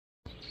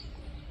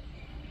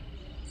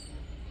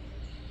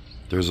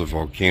There's a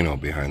volcano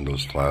behind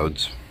those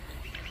clouds.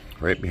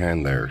 Right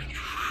behind there.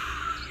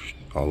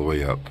 All the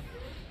way up.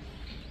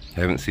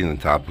 Haven't seen the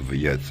top of it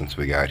yet since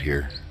we got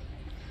here.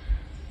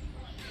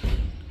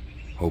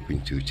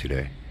 Hoping to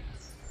today.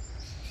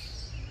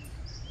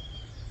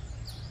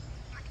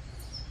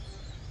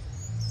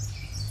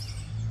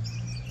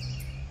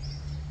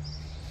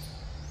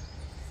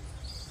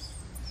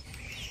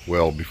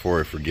 Well,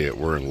 before I forget,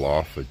 we're in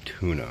La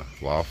Fortuna,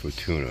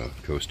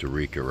 Costa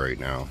Rica right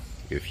now.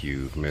 If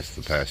you've missed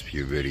the past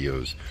few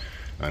videos,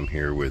 I'm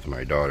here with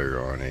my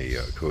daughter on a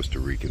Costa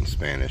Rican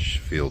Spanish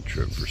field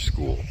trip for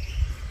school.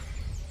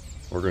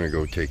 We're gonna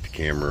go take the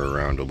camera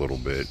around a little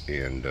bit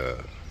and,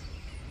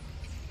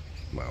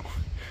 well,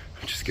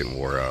 I'm just getting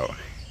wore out.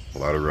 A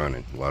lot of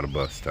running, a lot of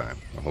bus time.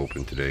 I'm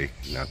hoping today,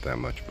 not that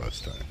much bus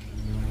time.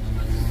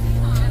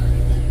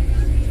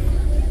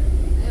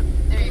 Yep,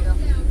 there you go.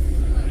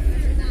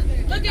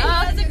 Look, it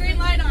has a green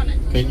light on it.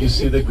 Can you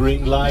see the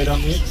green light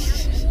on it?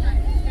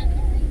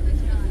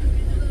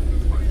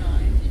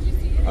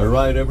 All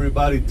right,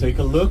 everybody, take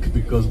a look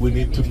because we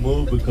need to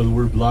move because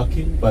we're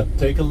blocking. But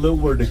take a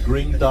look where the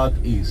green dot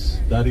is.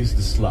 That is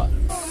the slot.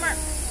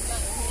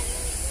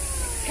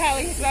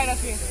 Callie, he's right up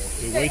here.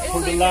 You wait for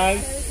the light.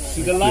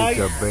 See the light?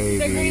 The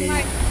baby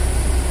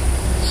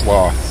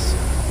sloths.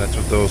 That's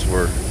what those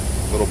were.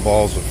 Little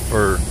balls of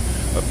fur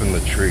up in the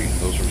tree.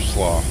 Those were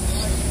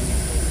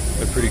sloths.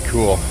 They're pretty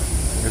cool.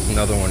 Here's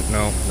another one.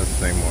 No, that's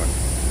the same one.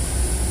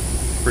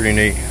 Pretty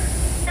neat.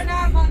 They're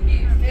not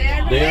monkeys.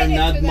 They are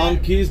not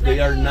monkeys. They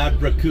are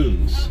not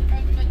raccoons.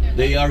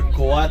 They are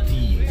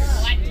coatis.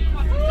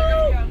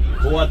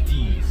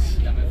 Coatis.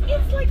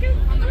 It's like a...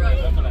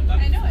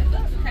 I know, it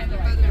looks kind of...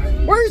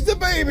 Where's the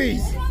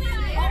babies?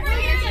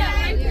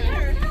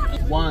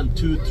 1,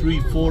 2, 3,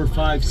 4,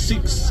 5,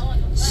 6,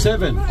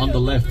 7 on the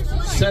left.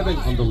 7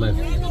 on the left.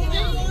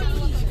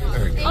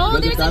 Oh,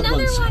 Look there's at that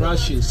another one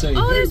crashing, saying,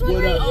 Oh, hey, there's one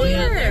what right up?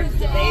 here.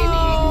 The baby.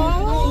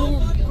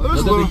 Look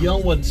at the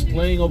young ones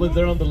playing over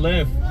there on the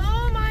left.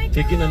 Oh my God.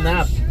 Taking a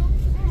nap.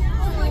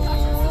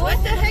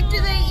 What the heck do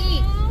they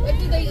eat? What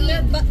do they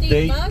eat?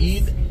 They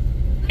eat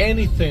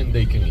anything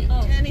they can eat.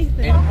 Oh,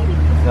 anything.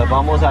 Les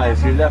vamos a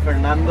decirle a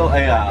Fernando,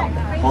 a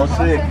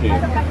José, que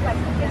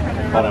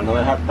para no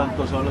dejar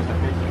tanto solos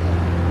aquí.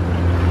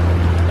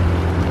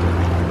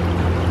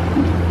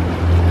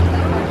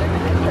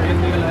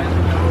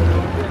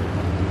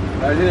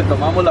 A ver si le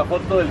tomamos la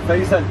foto del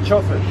face al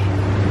chofer.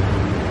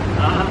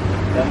 Ajá.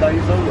 Que anda ahí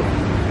solo.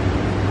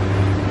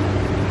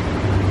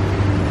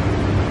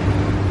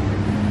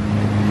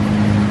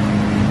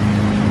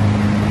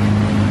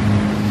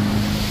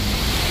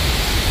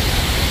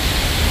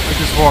 I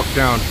just walked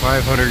down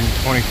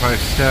 525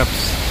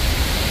 steps.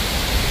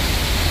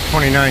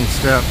 29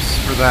 steps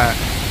for that.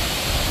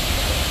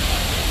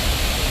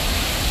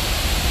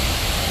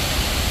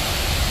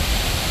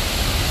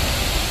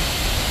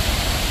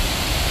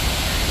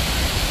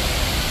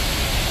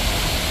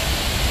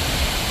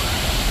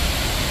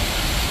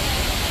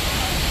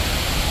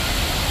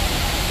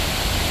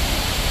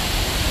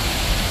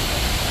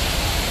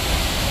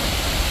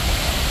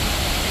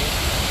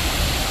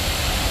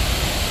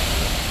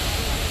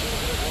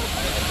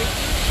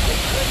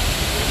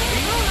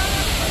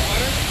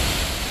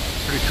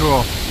 Pretty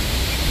cool.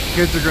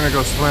 Kids are gonna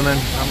go swimming.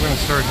 I'm gonna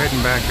start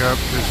heading back up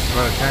because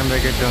by the time they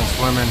get done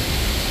swimming,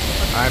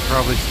 I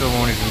probably still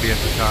won't even be at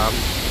the top.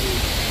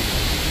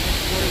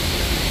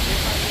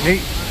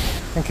 Neat.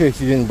 In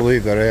case you didn't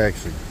believe that I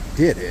actually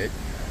did it,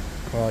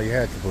 well, you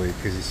had to believe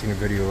because you've seen a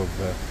video of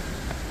the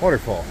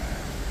waterfall.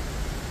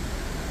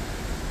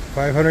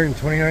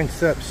 529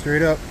 steps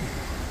straight up.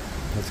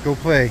 Let's go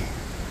play.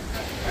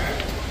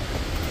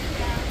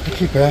 I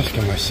keep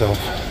asking myself,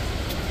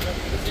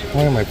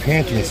 why am I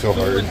panting so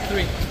hard?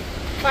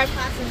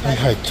 I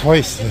hiked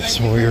twice this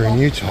when we were in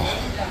Utah.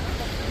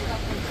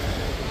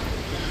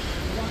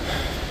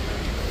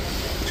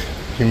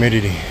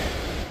 Humidity.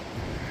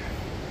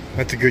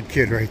 That's a good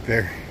kid right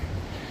there.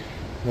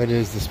 That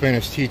is the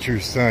Spanish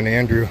teacher's son,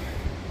 Andrew.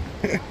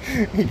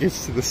 He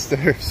gets to the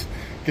stairs,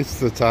 gets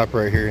to the top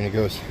right here, and he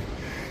goes,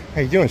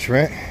 "How you doing,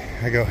 Schmidt?"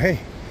 I go, "Hey,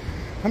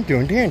 I'm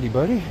doing dandy,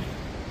 buddy.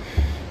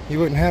 You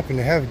wouldn't happen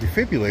to have a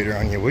defibrillator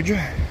on you, would you?"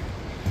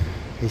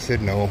 He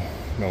said, no,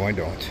 I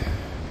don't.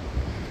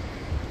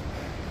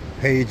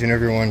 Paige and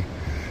everyone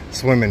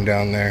swimming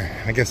down there.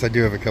 I guess I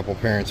do have a couple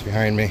parents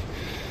behind me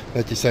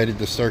that decided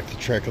to start the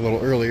trek a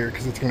little earlier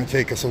because it's going to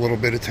take us a little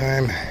bit of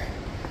time.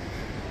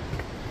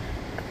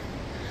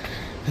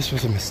 This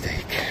was a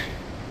mistake.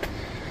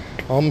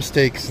 All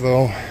mistakes,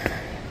 though,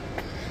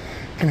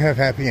 can have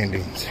happy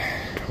endings.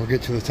 We'll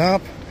get to the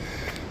top.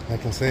 I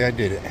can say I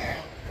did it.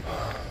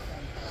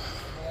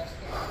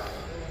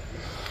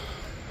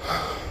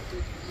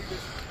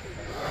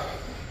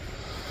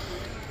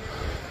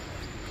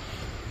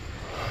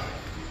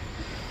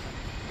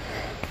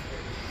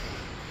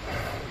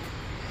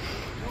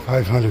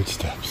 $500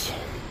 steps.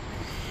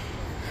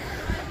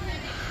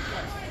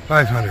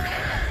 500.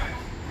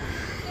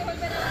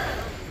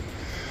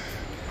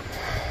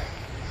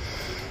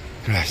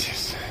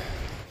 Gracias.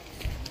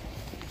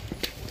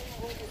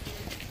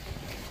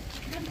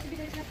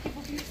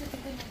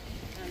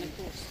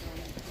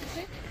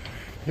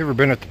 You ever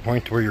been at the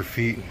point where your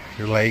feet,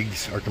 your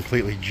legs are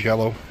completely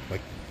jello?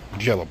 Like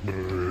jello.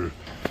 Then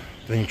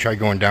you try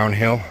going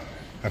downhill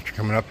after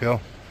coming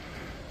uphill?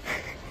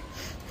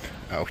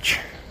 Ouch.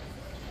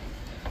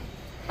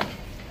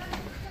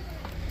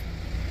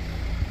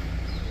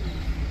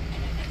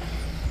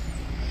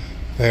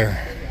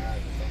 There.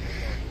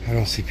 I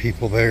don't see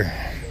people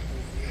there.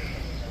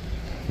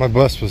 My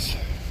bus was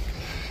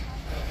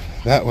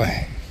that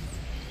way.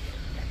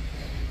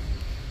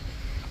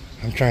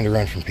 I'm trying to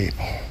run from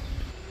people.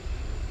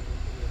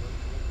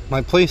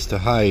 My place to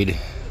hide.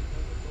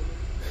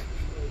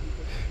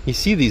 You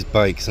see these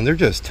bikes and they're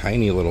just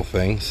tiny little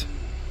things.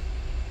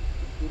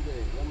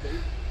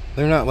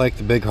 They're not like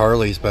the big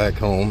Harleys back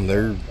home.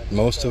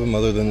 Most of them,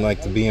 other than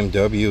like the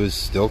BMW, is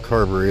still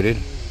carbureted.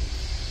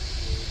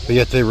 But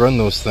yet they run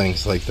those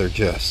things like they're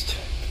just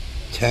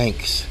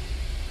tanks.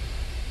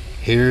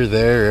 Here,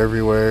 there,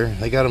 everywhere.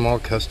 They got them all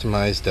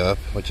customized up,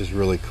 which is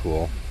really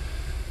cool.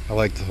 I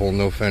like the whole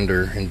no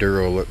fender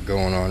enduro look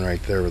going on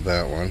right there with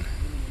that one.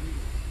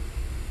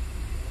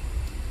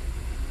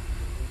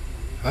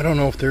 I don't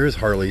know if there is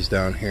Harleys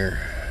down here.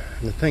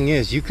 And the thing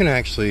is, you can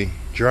actually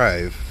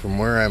drive from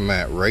where I'm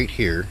at right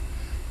here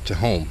to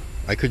home.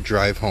 I could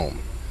drive home.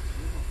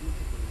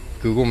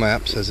 Google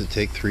Maps says it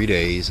take 3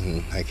 days,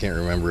 and I can't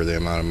remember the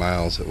amount of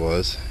miles it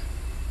was.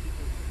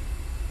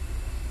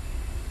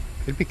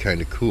 It'd be kind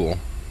of cool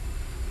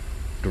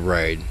to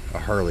ride a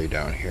Harley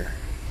down here.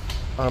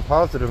 On a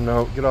positive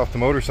note, get off the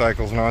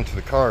motorcycles and onto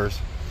the cars.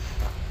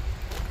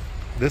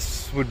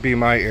 This would be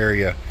my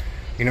area.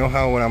 You know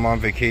how when I'm on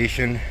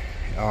vacation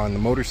on the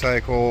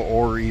motorcycle,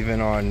 or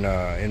even on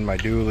in my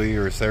dually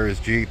or Sarah's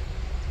Jeep,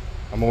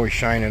 I'm always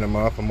shining them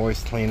up, I'm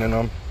always cleaning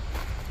them.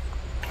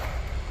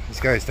 These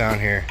guys down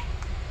here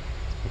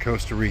in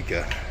Costa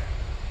Rica,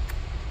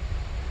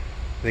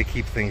 they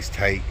keep things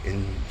tight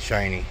and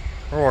shiny.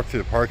 I walk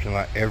through the parking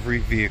lot, every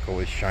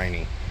vehicle is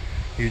shiny.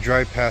 You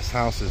drive past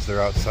houses,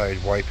 they're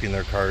outside wiping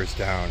their cars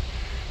down.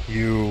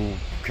 You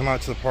come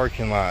out to the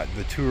parking lot,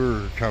 the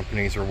tour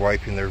companies are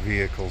wiping their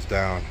vehicles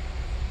down.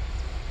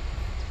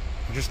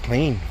 Just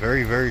clean,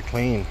 very, very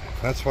clean.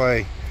 That's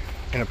why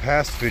in a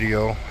past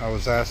video I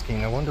was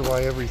asking, I wonder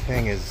why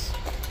everything is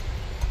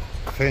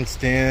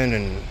fenced in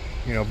and,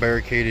 you know,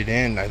 barricaded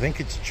in. I think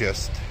it's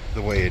just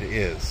the way it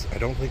is. I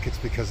don't think it's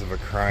because of a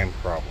crime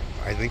problem.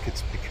 I think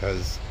it's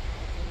because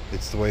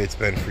it's the way it's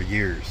been for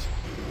years.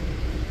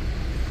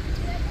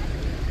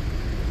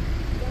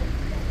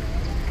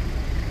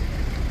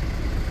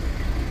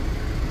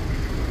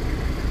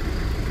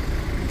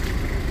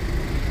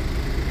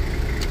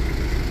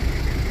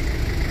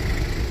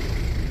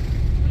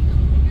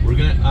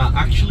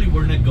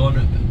 We're not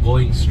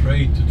going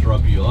straight to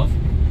drop you off.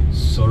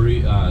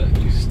 Sorry,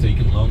 it's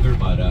taking longer,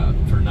 but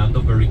Fernando,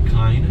 very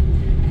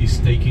kind, he's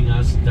taking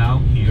us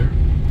down here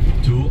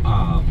to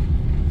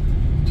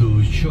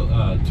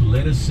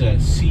let us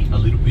see a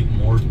little bit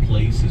more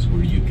places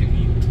where you can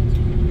eat.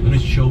 I'm going to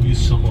show you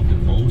some of the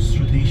most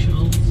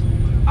traditionals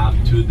up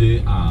to the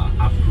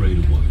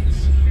upgraded ones.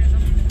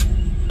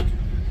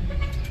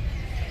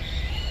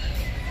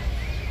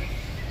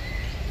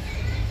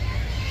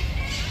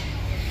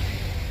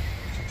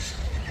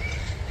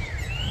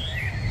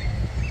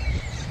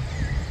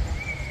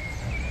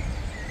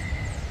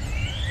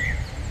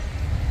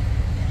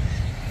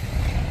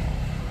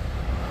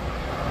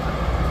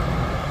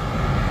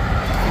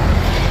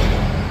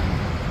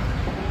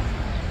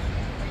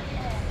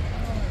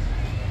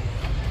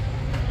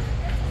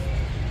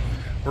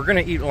 We're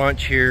gonna eat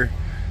lunch here,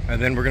 and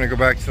then we're gonna go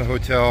back to the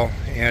hotel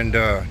and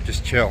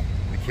just chill.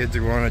 The kids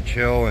are going to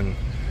chill and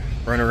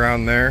run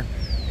around there,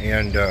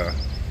 and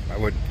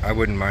I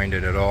wouldn't mind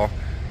it at all.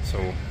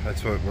 So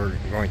that's what we're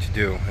going to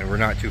do, and we're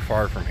not too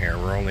far from here.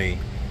 We're only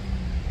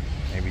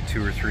maybe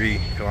 2 or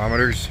 3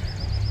 kilometers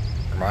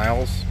or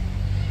miles.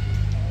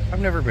 I've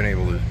never been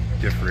able to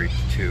differentiate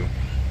the two.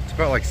 It's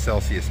about like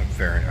Celsius and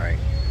Fahrenheit.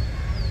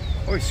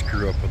 I always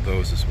screw up with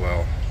those as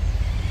well.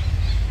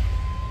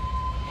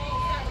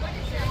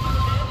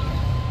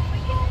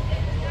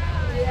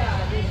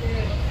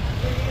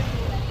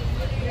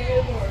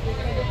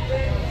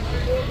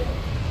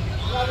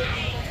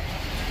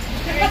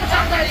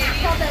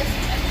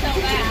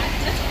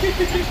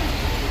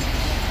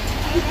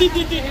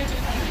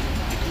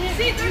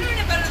 See, they're doing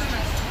it better than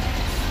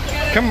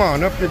us. Come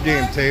on, up the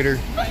damn tater.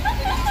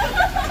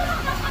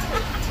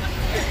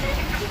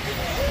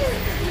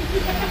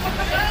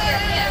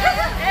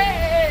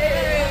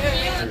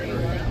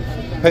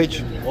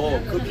 Paige.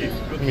 Oh, cookies.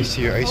 Let me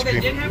see your ice They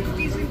cream. didn't have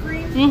cookies and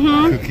cream?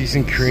 Mm-hmm. Cookies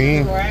and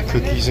cream.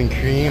 Cookies and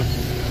cream.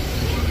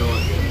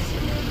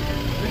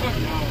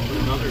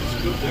 Another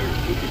scoop there.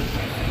 Cookies.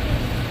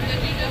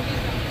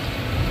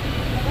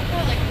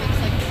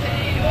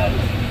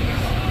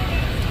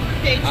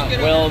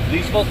 Well,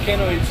 this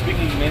volcano is big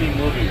in many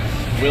movies.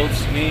 Will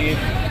Schmidt.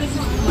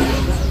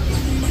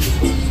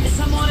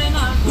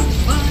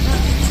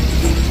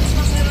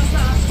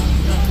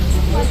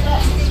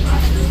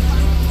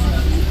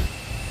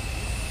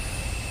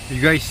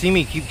 You guys see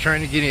me keep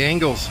trying to get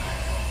angles.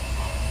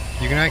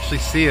 You can actually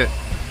see it.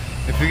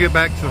 if we get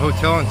back to the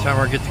hotel in time,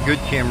 we'll get the good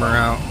camera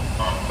out.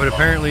 But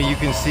apparently you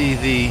can see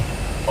the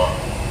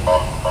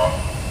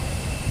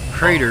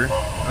crater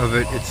of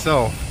it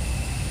itself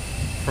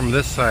from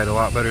this side a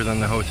lot better than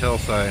the hotel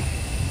side.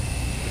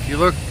 If you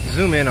look,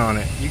 zoom in on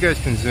it. You guys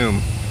can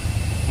zoom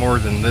more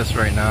than this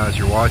right now as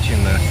you're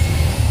watching this.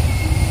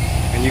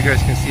 And you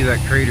guys can see that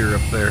crater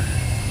up there.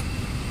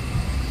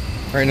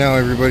 Right now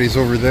everybody's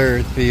over there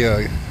at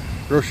the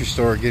grocery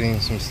store getting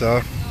some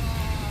stuff.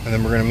 And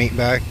then we're going to meet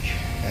back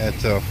at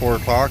 4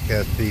 o'clock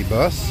at the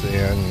bus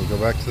and go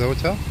back to the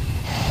hotel.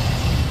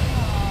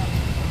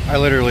 I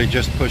literally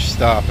just pushed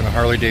stop and a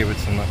Harley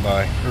Davidson went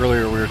by.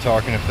 Earlier we were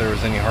talking if there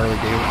was any Harley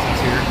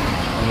Davidsons here,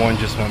 and one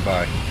just went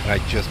by. And I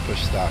just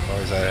pushed stop. I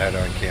always had it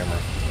on camera.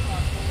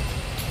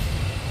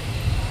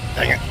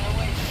 Dang it.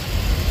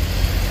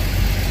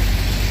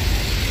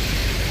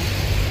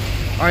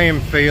 I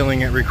am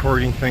failing at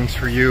recording things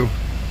for you.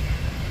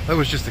 That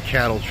was just a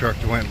cattle truck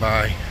that went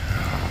by.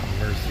 Oh,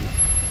 mercy.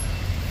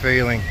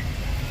 Failing.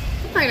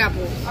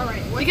 Pineapple. All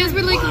right. Because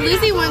we're like,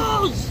 Lizzie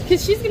wants,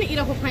 because she's gonna eat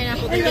a whole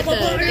pineapple there at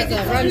the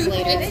brunch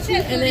later, and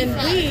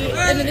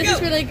then this is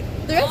for like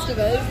the rest of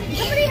us.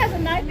 Somebody has a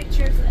knife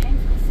picture that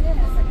hangs from the ceiling.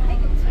 It's like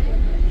hanging too.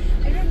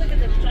 I didn't look at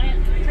the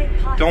giant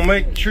plate pot. Don't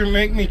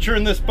make me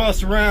turn this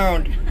bus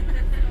around.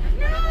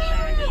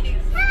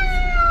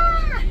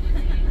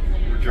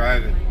 We're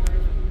driving.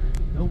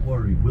 Don't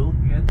worry, we'll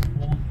get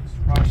full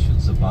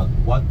instructions about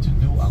what to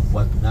do and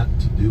what not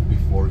to do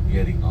before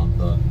getting on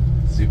the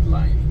zip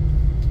line.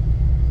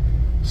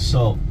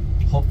 So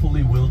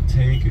hopefully we'll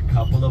take a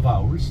couple of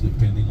hours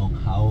depending on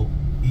how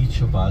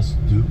each of us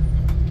do.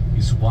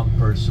 It's one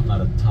person at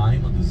a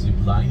time on the zip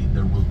line.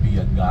 There will be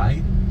a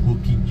guide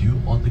hooking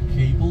you on the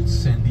cable,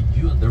 sending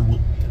you, and there will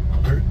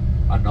be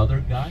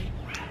another guy.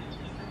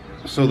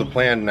 So the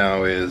plan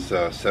now is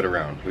sit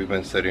around. We've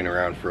been sitting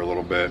around for a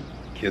little bit.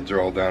 Kids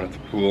are all down at the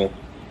pool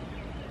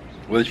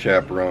with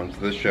chaperones.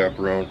 This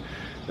chaperone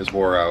is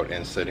wore out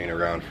and sitting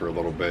around for a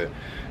little bit.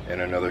 And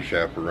another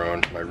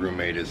chaperone, my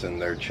roommate, is in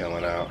there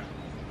chilling out.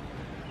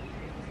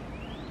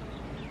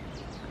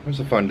 It was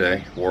a fun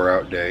day, wore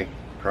out day.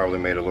 Probably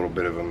made a little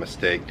bit of a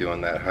mistake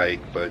doing that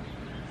hike, but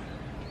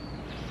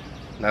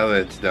now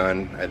that it's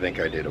done, I think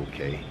I did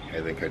okay.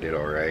 I think I did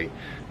alright.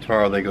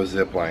 Tomorrow they go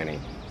zip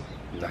lining.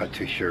 Not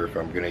too sure if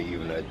I'm going to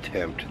even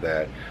attempt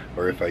that,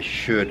 or if I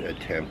should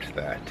attempt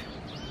that.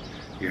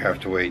 You have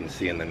to wait and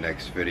see in the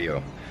next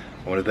video.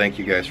 I want to thank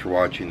you guys for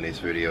watching these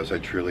videos. I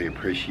truly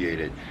appreciate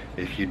it.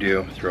 If you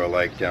do, throw a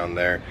like down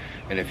there,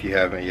 and if you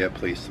haven't yet,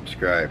 please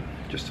subscribe.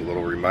 Just a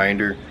little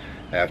reminder,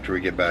 after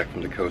we get back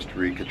from the Costa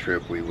Rica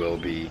trip, we will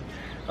be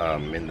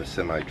in the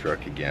semi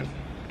truck again.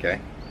 Okay?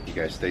 You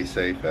guys stay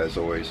safe as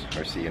always.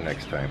 I'll see you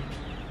next time.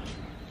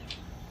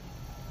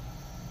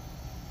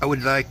 I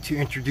would like to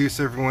introduce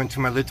everyone to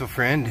my little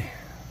friend.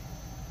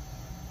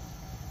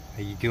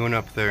 How you doing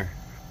up there?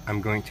 I'm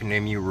going to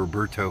name you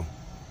Roberto.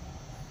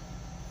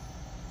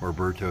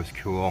 Roberto's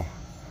cool.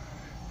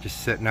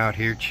 Just sitting out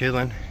here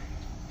chilling.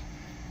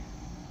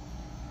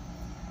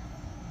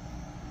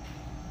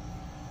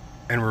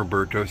 And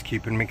Roberto's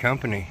keeping me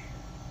company.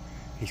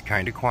 He's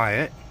kind of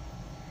quiet,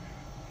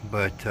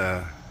 but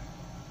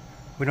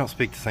we don't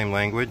speak the same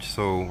language,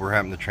 so we're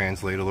having to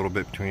translate a little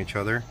bit between each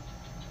other.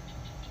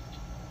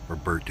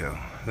 Roberto,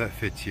 that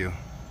fits you.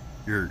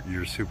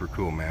 You're super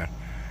cool, man.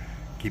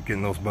 Keep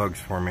getting those bugs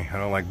for me. I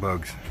don't like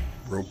bugs.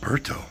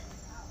 Roberto.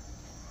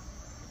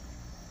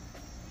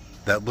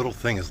 That little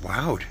thing is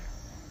loud.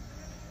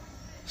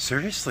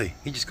 Seriously,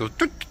 he just goes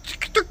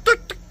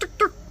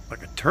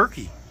like a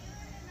turkey.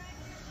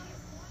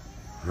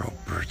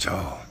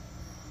 Roberto,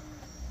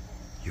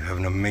 you have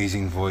an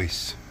amazing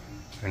voice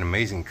and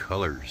amazing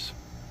colors.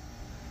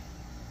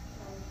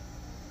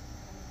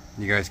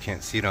 You guys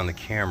can't see it on the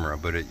camera,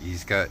 but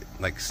he's got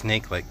like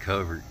snake-like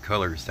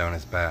colors down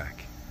his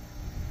back.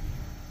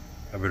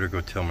 I better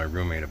go tell my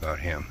roommate about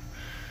him.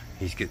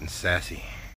 He's getting sassy.